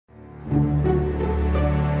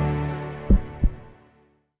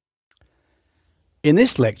In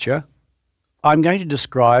this lecture, I'm going to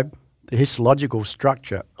describe the histological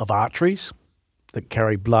structure of arteries that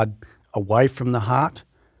carry blood away from the heart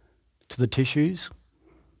to the tissues,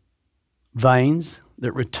 veins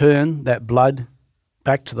that return that blood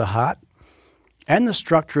back to the heart, and the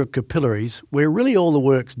structure of capillaries where really all the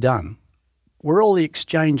work's done, where all the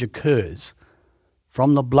exchange occurs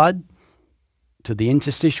from the blood to the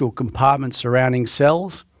interstitial compartment surrounding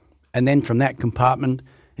cells, and then from that compartment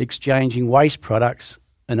exchanging waste products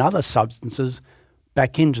and other substances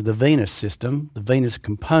back into the venous system, the venous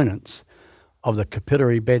components of the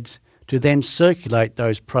capillary beds, to then circulate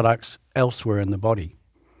those products elsewhere in the body.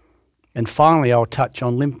 And finally, I'll touch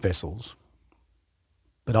on lymph vessels.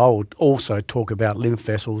 But I will also talk about lymph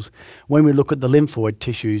vessels when we look at the lymphoid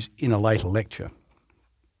tissues in a later lecture.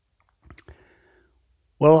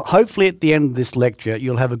 Well, hopefully at the end of this lecture,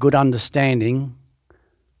 you'll have a good understanding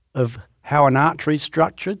of how an artery is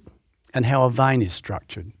structured and how a vein is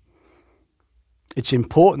structured. It's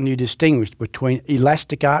important you distinguish between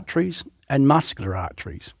elastic arteries and muscular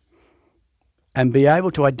arteries, and be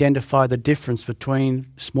able to identify the difference between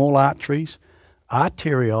small arteries,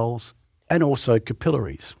 arterioles, and also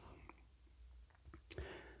capillaries.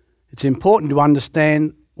 It's important to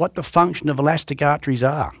understand what the function of elastic arteries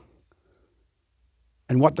are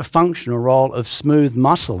and what the functional role of smooth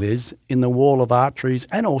muscle is in the wall of arteries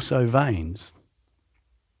and also veins.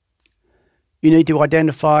 You need to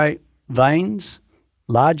identify veins,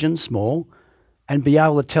 large and small, and be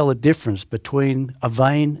able to tell the difference between a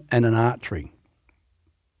vein and an artery.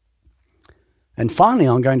 And finally,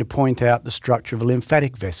 I'm going to point out the structure of a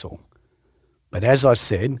lymphatic vessel. But as I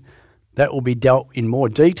said, that will be dealt in more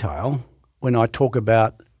detail when I talk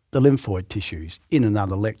about the lymphoid tissues in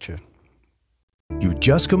another lecture. You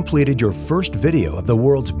just completed your first video of the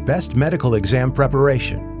world's best medical exam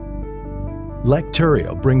preparation.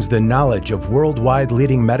 Lecturio brings the knowledge of worldwide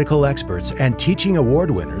leading medical experts and teaching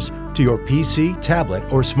award winners to your PC, tablet,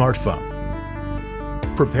 or smartphone.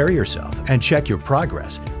 Prepare yourself and check your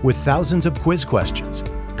progress with thousands of quiz questions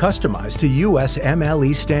customized to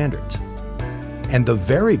USMLE standards. And the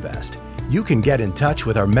very best, you can get in touch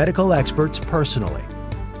with our medical experts personally.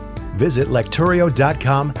 Visit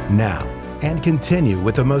lecturio.com now and continue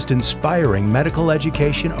with the most inspiring medical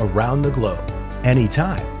education around the globe,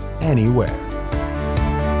 anytime, anywhere.